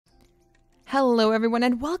Hello everyone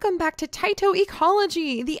and welcome back to TYTO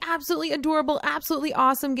Ecology, the absolutely adorable, absolutely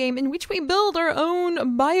awesome game in which we build our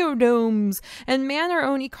own biodomes and man our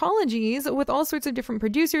own ecologies with all sorts of different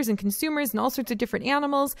producers and consumers and all sorts of different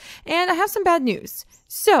animals. And I have some bad news.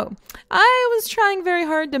 So, I was trying very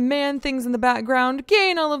hard to man things in the background,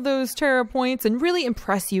 gain all of those terror points, and really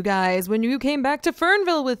impress you guys when you came back to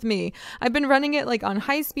Fernville with me. I've been running it like on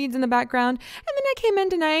high speeds in the background, and then I came in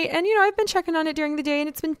tonight, and I've been checking on it during the day, and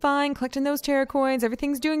it's been fine, collecting those terror coins,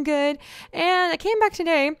 everything's doing good. And I came back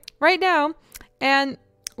today, right now, and,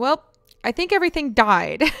 well, I think everything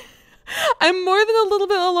died. I'm more than a little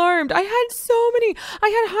bit alarmed. I had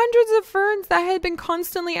hundreds of ferns that I had been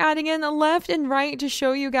constantly adding in left and right to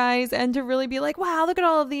show you guys and to really be like, wow, look at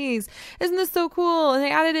all of these. Isn't this so cool? And I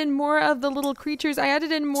added in more of the little creatures. I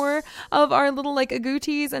added in more of our little like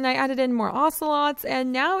agoutis, and I added in more ocelots,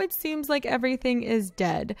 and now it seems like everything is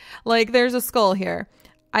dead. Like there's a skull here.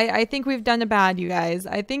 I think we've done a bad, you guys.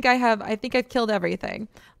 I think I've killed everything.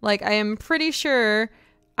 Like I am pretty sure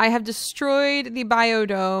I have destroyed the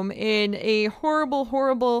biodome in a horrible,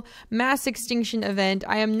 horrible mass extinction event.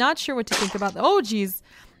 I am not sure what to think about. Oh, geez.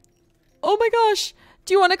 Oh my gosh.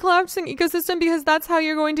 Do you want a collapsing ecosystem? Because that's how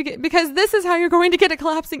you're going to get, because this is how you're going to get a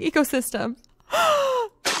collapsing ecosystem.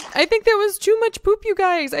 I think there was too much poop, you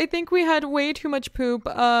guys. I think we had way too much poop.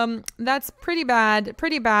 That's pretty bad,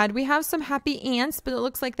 pretty bad. We have some happy ants, but it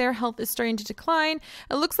looks like their health is starting to decline.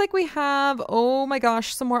 It looks like we have, oh my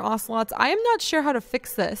gosh, some more ocelots. I am not sure how to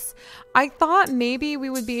fix this. I thought maybe we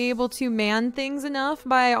would be able to man things enough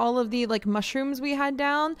by all of the like mushrooms we had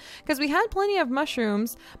down, because we had plenty of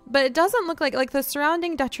mushrooms, but it doesn't look like the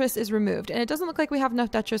surrounding detritus is removed, and it doesn't look like we have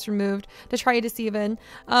enough detritus removed to try to deceive in.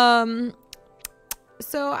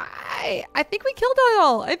 So I think we killed it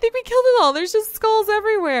all. I think we killed it all. There's just skulls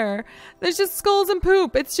everywhere. There's just skulls and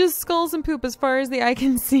poop. It's just skulls and poop as far as the eye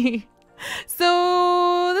can see.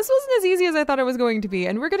 So this wasn't as easy as I thought it was going to be.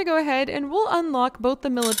 And we're going to go ahead and we'll unlock both the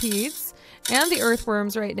millipedes and the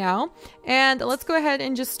earthworms right now. And let's go ahead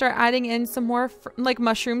and just start adding in some more like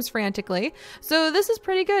mushrooms frantically. So this is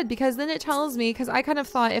pretty good because then it tells me, because I kind of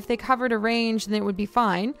thought if they covered a range then it would be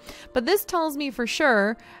fine. But this tells me for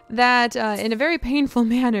sure that in a very painful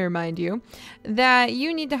manner, mind you, that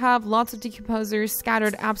you need to have lots of decomposers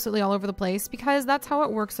scattered absolutely all over the place, because that's how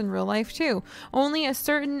it works in real life too. Only a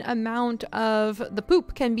certain amount of the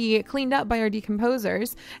poop can be cleaned up by our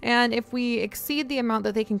decomposers. And if we exceed the amount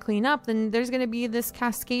that they can clean up, then there's going to be this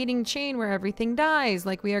cascading chain where everything dies,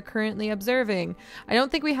 like we are currently observing. I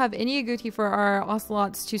don't think we have any agouti for our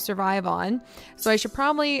ocelots to survive on, so I should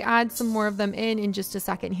probably add some more of them in just a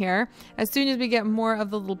second here, as soon as we get more of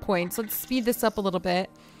the little points. Let's speed this up a little bit.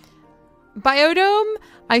 Biodome,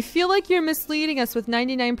 I feel like you're misleading us with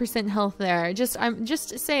 99% health there. I'm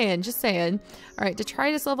just saying. All right,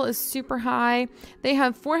 detritus level is super high. They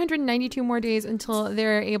have 492 more days until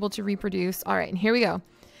they're able to reproduce. All right, and here we go.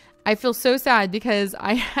 I feel so sad because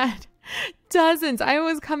I had dozens. I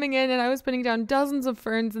was coming in and I was putting down dozens of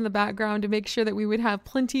ferns in the background to make sure that we would have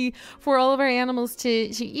plenty for all of our animals to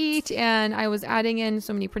eat. And I was adding in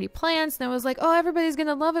so many pretty plants, and I was like, oh, everybody's going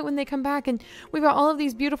to love it when they come back. And we've got all of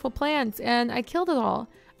these beautiful plants, and I killed it all.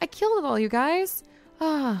 I killed it all, you guys.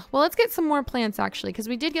 Well, let's get some more plants actually, because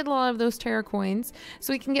we did get a lot of those terror coins.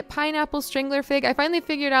 So we can get pineapple, strangler fig. I finally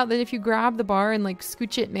figured out that if you grab the bar and like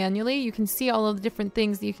scooch it manually, you can see all of the different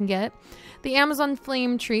things that you can get. The Amazon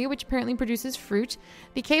flame tree, which apparently produces fruit.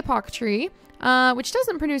 The kapok tree, which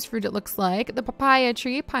doesn't produce fruit, it looks like. The papaya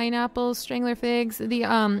tree, pineapples, strangler figs. The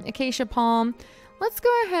acacia palm. Let's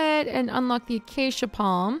go ahead and unlock the acacia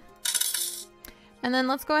palm. And then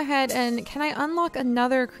let's go ahead and, can I unlock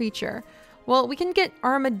another creature? Well, we can get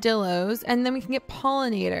armadillos, and then we can get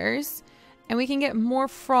pollinators, and we can get more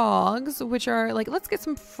frogs, which are like, let's get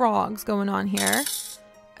some frogs going on here,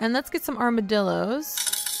 and let's get some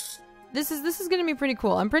armadillos. This is going to be pretty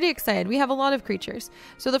cool. I'm pretty excited. We have a lot of creatures.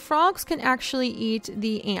 So the frogs can actually eat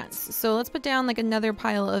the ants. So let's put down like another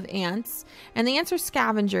pile of ants, and the ants are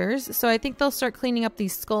scavengers, so I think they'll start cleaning up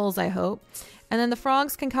these skulls, I hope. And then the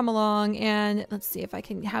frogs can come along, and let's see if I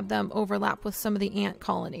can have them overlap with some of the ant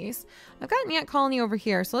colonies. I've got an ant colony over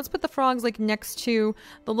here, so let's put the frogs like next to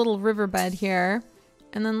the little riverbed here.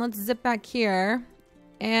 And then let's zip back here.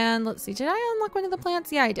 And let's see, did I unlock one of the plants?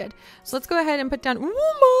 Yeah, I did. So let's go ahead and put down, oh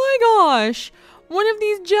my gosh, one of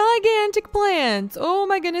these gigantic plants. Oh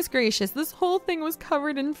my goodness gracious, this whole thing was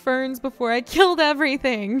covered in ferns before I killed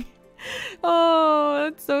everything. Oh,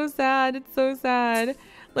 it's so sad, it's so sad.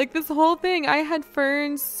 Like this whole thing, I had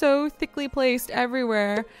ferns so thickly placed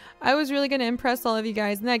everywhere. I was really going to impress all of you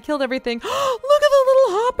guys, and then I killed everything. Look at the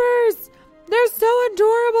little hoppers! They're so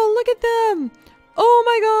adorable! Look at them! Oh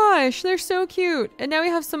my gosh, they're so cute. And now we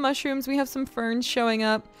have some mushrooms. We have some ferns showing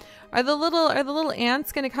up. Are the little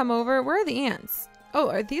ants gonna come over? Where are the ants? Oh,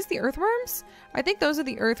 are these the earthworms? I think those are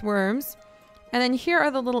the earthworms. And then here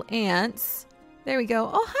are the little ants. There we go.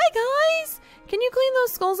 Oh, hi guys! Can you clean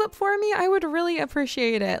those skulls up for me? I would really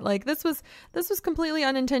appreciate it. Like this was completely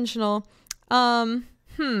unintentional.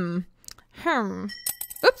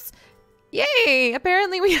 Oops. Yay!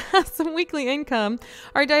 Apparently we have some weekly income.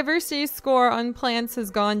 Our diversity score on plants has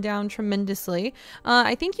gone down tremendously.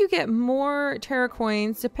 I think you get more Terra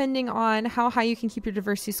coins depending on how high you can keep your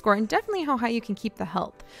diversity score and definitely how high you can keep the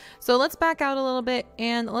health. So let's back out a little bit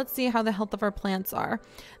and let's see how the health of our plants are.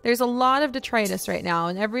 There's a lot of detritus right now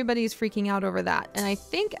and everybody's freaking out over that. And I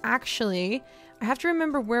think actually, I have to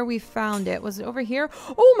remember where we found it. Was it over here?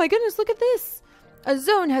 Oh my goodness, look at this! A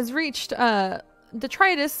zone has reached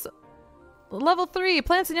detritus Level 3,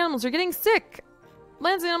 plants and animals are getting sick.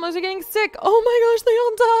 Plants and animals are getting sick. Oh my gosh, they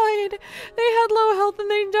all died. They had low health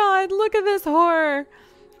and they died. Look at this horror.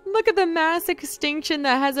 Look at the mass extinction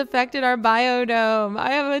that has affected our biodome.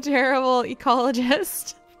 I am a terrible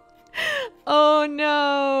ecologist. Oh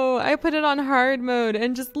no. I put it on hard mode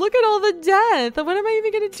and just look at all the death. What am I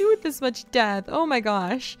even going to do with this much death? Oh my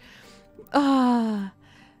gosh.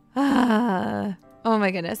 Oh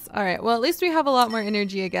my goodness. All right. Well, at least we have a lot more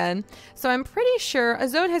energy again. So I'm pretty sure a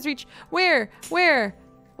zone has reached. Where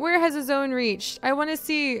has a zone reached? I want to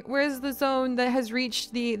see where's the zone that has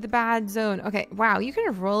reached the bad zone. Okay. Wow. You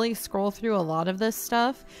can really scroll through a lot of this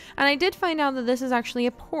stuff. And I did find out that this is actually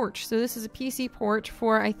a port. So this is a PC port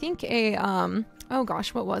for, I think a, oh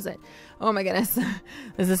gosh, what was it? Oh my goodness.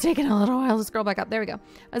 This is taking a little while to scroll back up. There we go.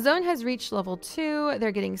 A zone has reached level 2.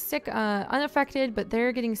 They're getting sick, unaffected, but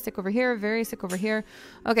they're getting sick over here, very sick over here.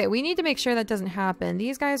 Okay, we need to make sure that doesn't happen.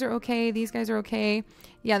 These guys are okay. These guys are okay.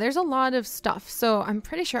 Yeah, there's a lot of stuff. So I'm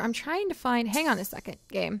pretty sure I'm trying to find, hang on a second,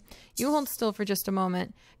 game. You hold still for just a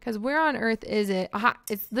moment because where on earth is it? Aha,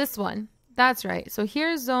 it's this one. That's right. So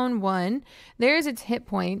here's zone 1. There's its hit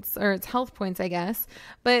points or its health points, I guess.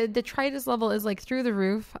 But the detritus level is like through the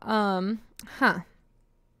roof.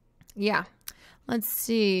 Yeah. Let's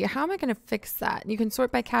see. How am I going to fix that? You can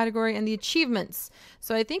sort by category and the achievements.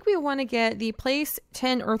 So I think we want to get the place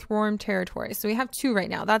 10 earthworm territory. So we have 2 right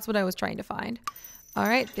now. That's what I was trying to find. All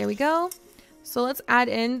right, there we go. So let's add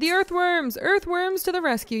in the earthworms. Earthworms to the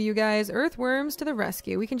rescue, you guys. Earthworms to the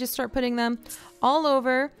rescue. We can just start putting them all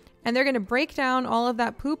over. And they're going to break down all of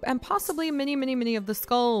that poop and possibly many of the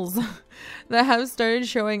skulls that have started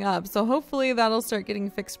showing up. So hopefully that'll start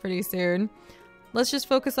getting fixed pretty soon. Let's just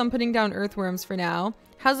focus on putting down earthworms for now.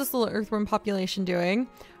 How's this little earthworm population doing?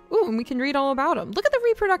 Ooh, and we can read all about them. Look at the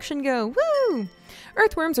reproduction go. Woo!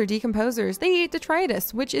 Earthworms are decomposers. They eat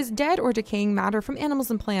detritus, which is dead or decaying matter from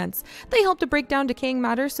animals and plants. They help to break down decaying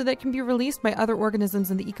matter so that it can be released by other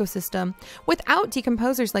organisms in the ecosystem. Without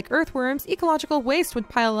decomposers like earthworms, ecological waste would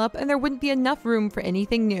pile up and there wouldn't be enough room for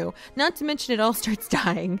anything new. Not to mention it all starts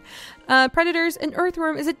dying. Predators, an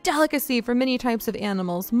earthworm is a delicacy for many types of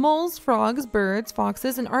animals. Moles, frogs, birds,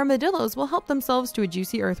 foxes, and armadillos will help themselves to a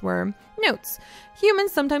juicy earthworm. Notes: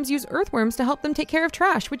 humans sometimes use earthworms to help them take care of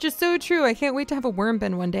trash, which is so true. I can't wait to have a worm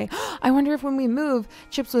bin one day. I wonder if when we move,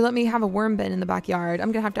 Chips will let me have a worm bin in the backyard.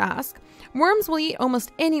 I'm gonna have to ask. Worms will eat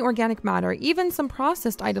almost any organic matter, even some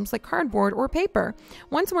processed items like cardboard or paper.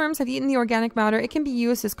 Once worms have eaten the organic matter, it can be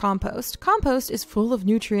used as compost. Compost is full of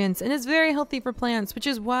nutrients and is very healthy for plants, which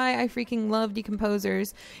is why I freaking love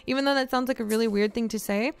decomposers, even though that sounds like a really weird thing to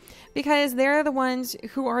say, because they're the ones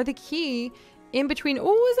who are the key in between.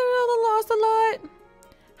 Oh, is there another lost a lot?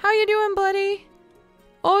 How you doing, buddy?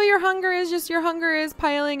 Oh, your hunger is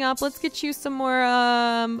piling up. Let's get you some more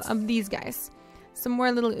of these guys. Some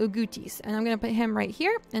more little agoutis. And I'm gonna put him right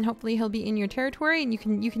here, and hopefully he'll be in your territory, and you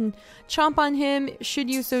can chomp on him should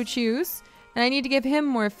you so choose. And I need to give him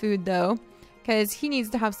more food though, because he needs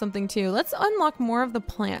to have something too. Let's unlock more of the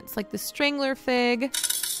plants, like the strangler fig.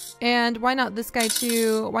 And why not this guy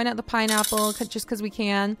too? Why not the pineapple? Just because we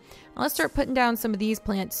can. Now let's start putting down some of these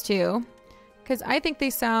plants too, because I think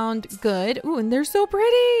they sound good. Ooh, and they're so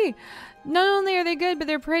pretty. Not only are they good, but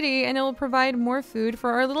they're pretty, and it will provide more food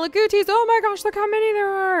for our little agoutis. Oh my gosh, look how many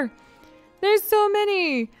there are. There's so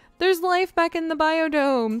many. There's life back in the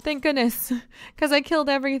biodome. Thank goodness, because I killed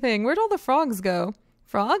everything. Where'd all the frogs go?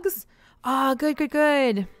 Frogs? Ah,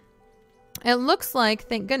 good. It looks like,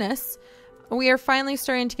 thank goodness, we are finally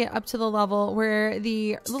starting to get up to the level where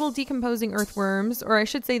the little decomposing earthworms, or I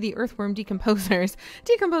should say the earthworm decomposers,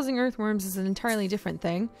 decomposing earthworms is an entirely different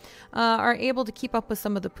thing, are able to keep up with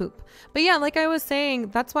some of the poop. But yeah, like I was saying,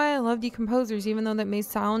 that's why I love decomposers, even though that may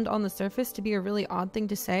sound on the surface to be a really odd thing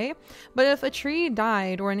to say. But if a tree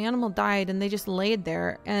died or an animal died and they just laid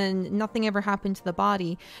there and nothing ever happened to the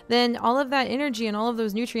body, then all of that energy and all of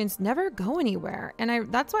those nutrients never go anywhere.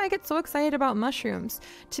 And that's why I get so excited about mushrooms.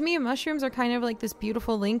 To me, mushrooms are kind of like this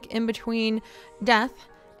beautiful link in between death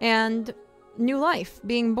and new life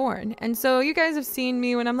being born. And so you guys have seen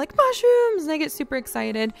me when I'm like, mushrooms, and I get super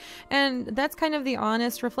excited. And that's kind of the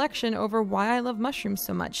honest reflection over why I love mushrooms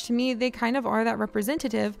so much. To me, they kind of are that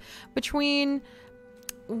representative between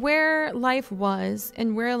where life was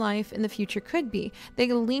and where life in the future could be.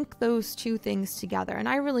 They link those two things together, and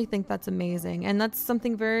I really think that's amazing, and that's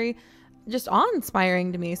something very just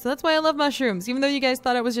awe-inspiring to me. So that's why I love mushrooms, even though you guys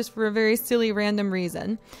thought it was just for a very silly random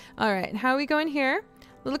reason. All right, how are we going here?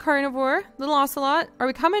 Little carnivore, little ocelot. Are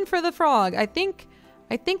we coming for the frog? I think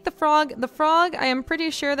the frog, I am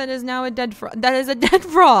pretty sure that is now a dead frog. That is a dead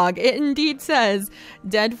frog. It indeed says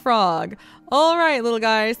dead frog. All right, little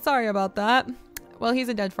guys, sorry about that. Well, he's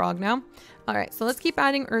a dead frog now. All right, so let's keep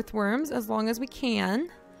adding earthworms as long as we can,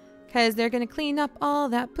 because they're going to clean up all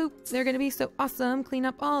that poop. They're going to be so awesome, clean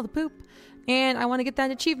up all the poop. And I want to get that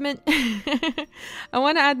achievement. I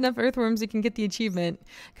want to add enough earthworms you can get the achievement,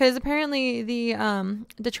 because apparently the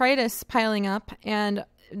detritus piling up and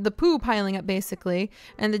the poo piling up basically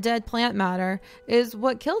and the dead plant matter is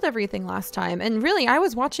what killed everything last time. And really, I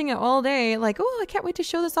was watching it all day like, oh, I can't wait to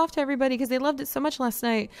show this off to everybody because they loved it so much last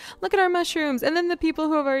night. Look at our mushrooms. And then the people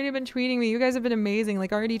who have already been tweeting me, you guys have been amazing,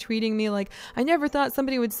 like already tweeting me like, I never thought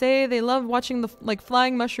somebody would say they love watching the like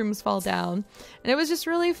flying mushrooms fall down. And it was just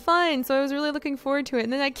really fun, so I was really looking forward to it.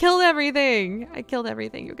 And then I killed everything,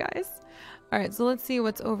 you guys. All right, so let's see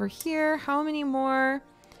what's over here. How many more?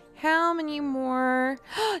 How many more?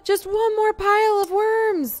 Just one more pile of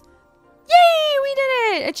worms. Yay, we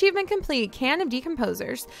did it! Achievement complete. Can of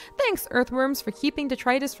decomposers. Thanks, earthworms, for keeping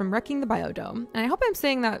detritus from wrecking the biodome. And I hope I'm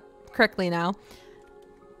saying that correctly now.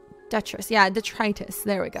 Detritus. Yeah, detritus.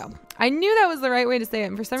 There we go. I knew that was the right way to say it,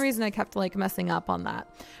 and for some reason I kept like messing up on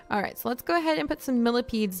that. All right, so let's go ahead and put some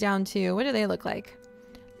millipedes down too. What do they look like?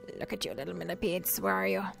 Look at you, little millipedes. Where are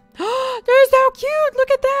you? They're so cute!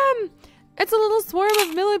 Look at them! It's a little swarm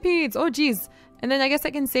of millipedes. Oh, geez. And then I guess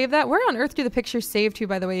I can save that. Where on earth do the pictures save to,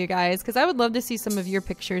 by the way, you guys? Because I would love to see some of your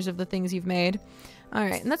pictures of the things you've made. All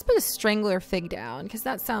right, and let's put a strangler fig down, because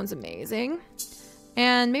that sounds amazing.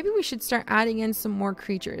 And maybe we should start adding in some more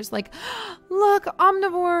creatures. Like, look,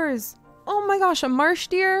 omnivores. Oh my gosh, a marsh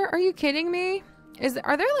deer? Are you kidding me?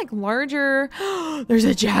 Are there like larger? There's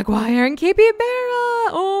a jaguar and capybara.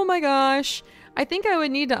 Oh my gosh. I think I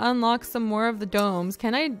would need to unlock some more of the domes.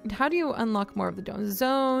 Can I? How do you unlock more of the domes?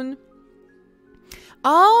 Zone.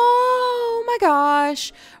 Oh my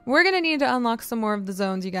gosh. We're going to need to unlock some more of the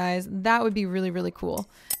zones, you guys. That would be really, really cool.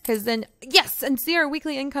 Because then, yes, and see, our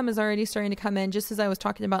weekly income is already starting to come in just as I was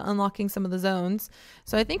talking about unlocking some of the zones.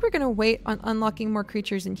 So I think we're going to wait on unlocking more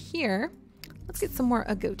creatures in here. Let's get some more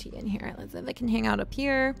agouti in here. They can hang out up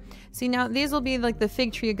here. See, now these will be like the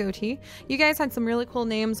fig tree agouti. You guys had some really cool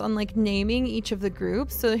names on like naming each of the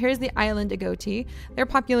groups. So here's the island agouti. Their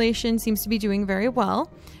population seems to be doing very well.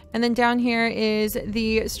 And then down here is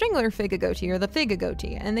the strangler fig agouti, or the fig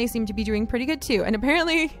agouti, and they seem to be doing pretty good too. And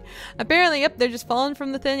apparently, yep, they're just falling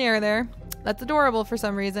from the thin air there. That's adorable for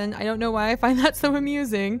some reason. I don't know why I find that so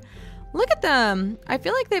amusing. Look at them. I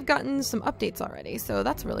feel like they've gotten some updates already, so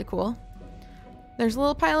that's really cool. There's a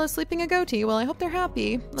little pile of sleeping agouti. Well, I hope they're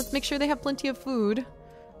happy. Let's make sure they have plenty of food.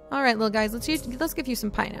 All right, little guys, let's give you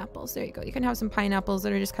some pineapples. There you go. You can have some pineapples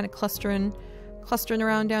that are just kind of clustering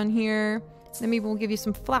around down here. Then maybe we'll give you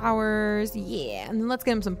some flowers. Yeah, and then let's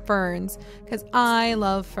get them some ferns, because I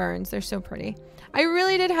love ferns. They're so pretty. I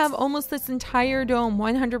really did have almost this entire dome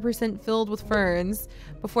 100% filled with ferns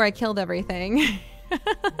before I killed everything.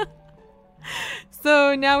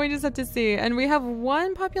 So now we just have to see. And we have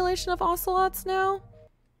one population of ocelots now.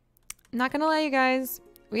 Not gonna lie, you guys.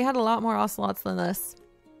 We had a lot more ocelots than this.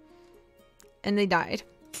 And they died.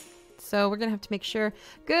 So we're gonna have to make sure.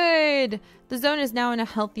 Good! The zone is now in a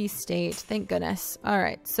healthy state. Thank goodness.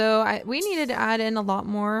 Alright, so we needed to add in a lot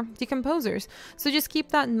more decomposers. So just keep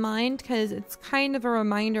that in mind, because it's kind of a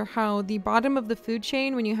reminder how the bottom of the food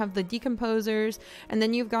chain, when you have the decomposers, and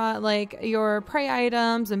then you've got like your prey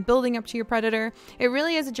items and building up to your predator, it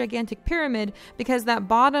really is a gigantic pyramid, because that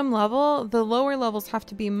bottom level, the lower levels have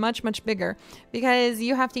to be much, much bigger, because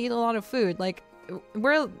you have to eat a lot of food. Like,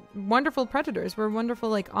 we're wonderful predators. We're wonderful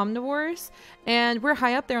like omnivores, and we're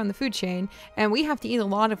high up there on the food chain, and we have to eat a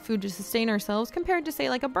lot of food to sustain ourselves compared to say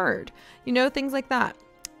like a bird, you know, things like that.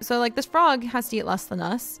 So like this frog has to eat less than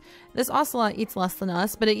us. This ocelot eats less than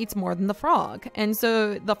us, but it eats more than the frog. And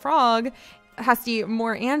so the frog has to eat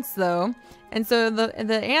more ants though. And so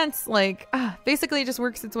the ants like basically just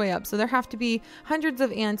works its way up. So there have to be hundreds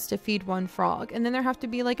of ants to feed one frog. And then there have to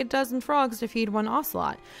be like a dozen frogs to feed one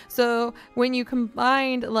ocelot. So when you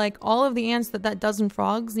combine like all of the ants that dozen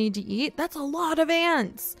frogs need to eat, that's a lot of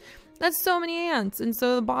ants. That's so many ants. And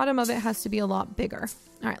so the bottom of it has to be a lot bigger.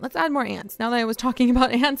 All right, let's add more ants. Now that I was talking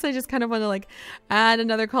about ants, I just kind of want to like add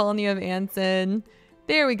another colony of ants in.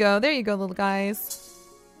 There we go. There you go, little guys.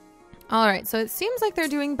 All right, so it seems like they're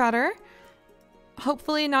doing better.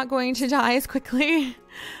 Hopefully not going to die as quickly.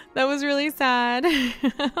 That was really sad.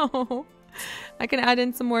 Oh, I can add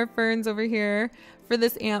in some more ferns over here for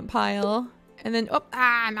this ant pile. And then,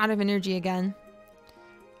 I'm out of energy again.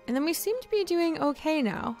 And then we seem to be doing okay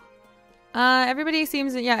now. Everybody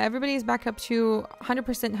seems, yeah, everybody's back up to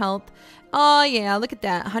 100% health. Oh yeah, look at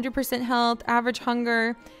that. 100% health, average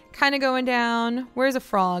hunger, kind of going down. Where's a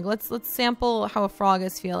frog? Let's sample how a frog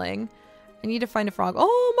is feeling. I need to find a frog.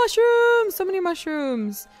 Oh, mushrooms! So many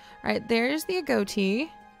mushrooms. All right, there's the agouti.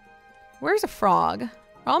 Where's a frog? Are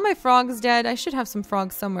all my frogs dead? I should have some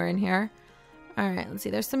frogs somewhere in here. All right, let's see.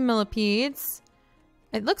 There's some millipedes.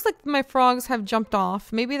 It looks like my frogs have jumped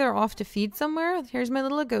off. Maybe they're off to feed somewhere. Here's my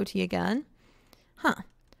little agouti again. Huh.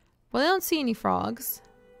 Well, I don't see any frogs.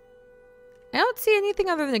 I don't see anything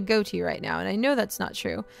other than a agouti right now, and I know that's not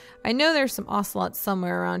true. I know there's some ocelots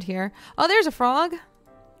somewhere around here. Oh, there's a frog.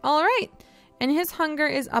 All right. And his hunger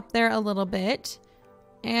is up there a little bit.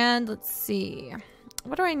 And let's see.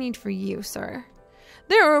 What do I need for you, sir?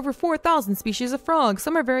 There are over 4,000 species of frogs.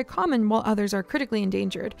 Some are very common while others are critically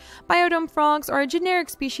endangered. Biodome frogs are a generic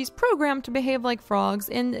species programmed to behave like frogs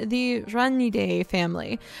in the Ranidae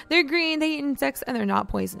family. They're green, they eat insects, and they're not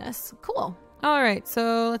poisonous. Cool. All right,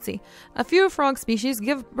 so let's see. A few frog species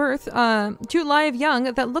give birth to live young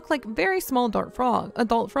that look like very small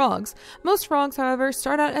adult frogs. Most frogs, however,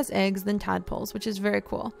 start out as eggs, then tadpoles, which is very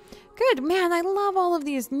cool. Good, man, I love all of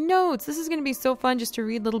these notes. This is going to be so fun just to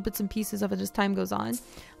read little bits and pieces of it as time goes on.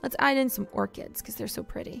 Let's add in some orchids because they're so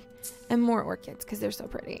pretty. And more orchids because they're so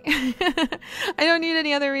pretty. I don't need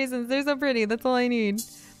any other reasons. They're so pretty. That's all I need.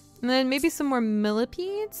 And then maybe some more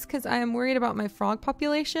millipedes because I am worried about my frog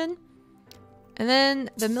population. And then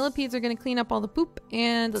the millipedes are going to clean up all the poop.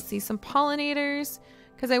 And let's see, some pollinators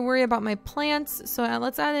because I worry about my plants. So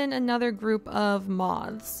let's add in another group of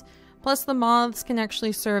moths. Plus the moths can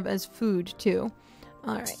actually serve as food too.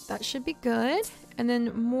 All right, that should be good. And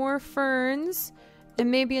then more ferns and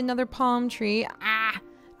maybe another palm tree. I'm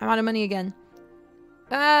out of money again.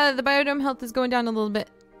 The biodome health is going down a little bit.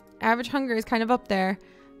 Average hunger is kind of up there.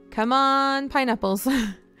 Come on, pineapples.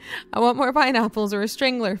 I want more pineapples or a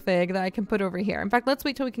strangler fig that I can put over here. In fact, let's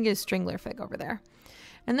wait till we can get a strangler fig over there.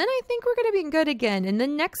 And then I think we're going to be good again. And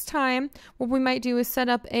then next time, what we might do is set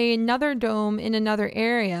up another dome in another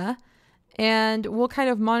area. And we'll kind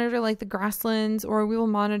of monitor like the grasslands, or we will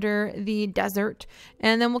monitor the desert.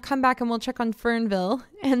 And then we'll come back and we'll check on Fernville.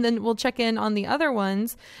 And then we'll check in on the other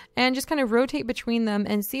ones and just kind of rotate between them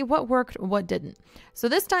and see what worked, what didn't. So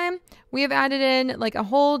this time we have added in like a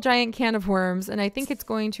whole giant can of worms. And I think it's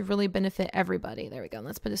going to really benefit everybody. There we go.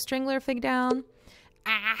 Let's put a strangler fig down.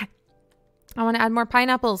 I want to add more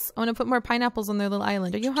pineapples. I want to put more pineapples on their little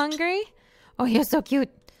island. Are you hungry? Oh, you're so cute.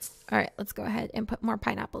 All right, let's go ahead and put more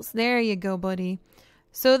pineapples. There you go, buddy.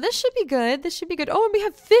 So this should be good. This should be good. Oh, and we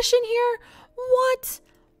have fish in here? What?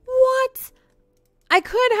 What? I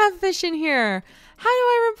could have fish in here. How do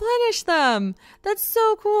I replenish them? That's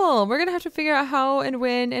so cool. We're going to have to figure out how and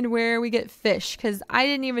when and where we get fish because I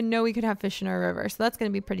didn't even know we could have fish in our river. So that's going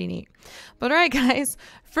to be pretty neat. But all right, guys,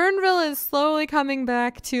 Fernville is slowly coming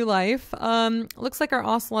back to life. Looks like our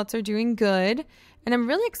ocelots are doing good. And I'm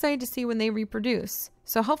really excited to see when they reproduce.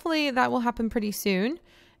 So hopefully that will happen pretty soon.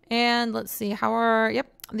 And let's see how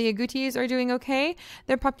the agoutis are doing okay.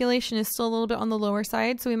 Their population is still a little bit on the lower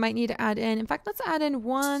side, so we might need to add in. In fact, let's add in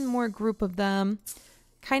one more group of them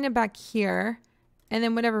kind of back here. And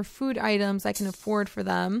then whatever food items I can afford for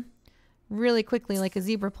them really quickly, like a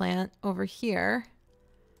zebra plant over here.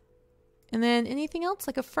 And then anything else,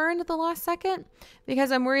 like a fern at the last second,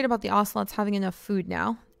 because I'm worried about the ocelots having enough food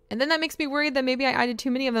now. And then that makes me worried that maybe I added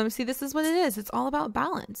too many of them. See, this is what it is. It's all about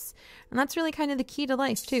balance. And that's really kind of the key to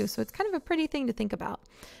life too. So it's kind of a pretty thing to think about.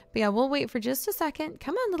 But yeah, we'll wait for just a second.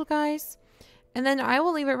 Come on, little guys. And then I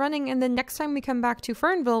will leave it running, and then next time we come back to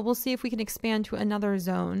Fernville, we'll see if we can expand to another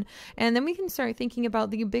zone. And then we can start thinking about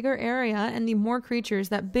the bigger area and the more creatures,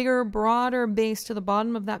 that bigger, broader base to the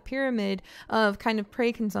bottom of that pyramid of kind of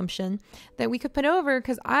prey consumption that we could put over,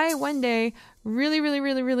 because I one day really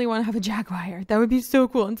want to have a jaguar. That would be so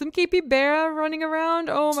cool. And some capybara running around.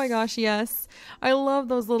 Oh my gosh, yes. I love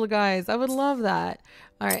those little guys. I would love that.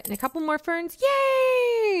 All right, and a couple more ferns.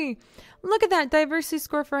 Yay! Look at that, diversity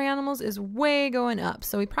score for animals is way going up.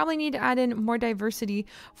 So we probably need to add in more diversity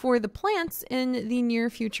for the plants in the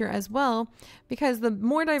near future as well, because the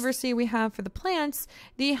more diversity we have for the plants,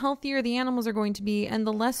 the healthier the animals are going to be, and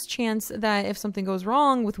the less chance that if something goes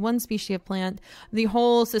wrong with one species of plant, the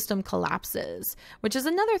whole system collapses, which is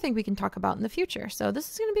another thing we can talk about in the future. So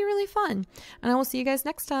this is going to be really fun, and I will see you guys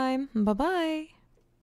next time. Bye-bye.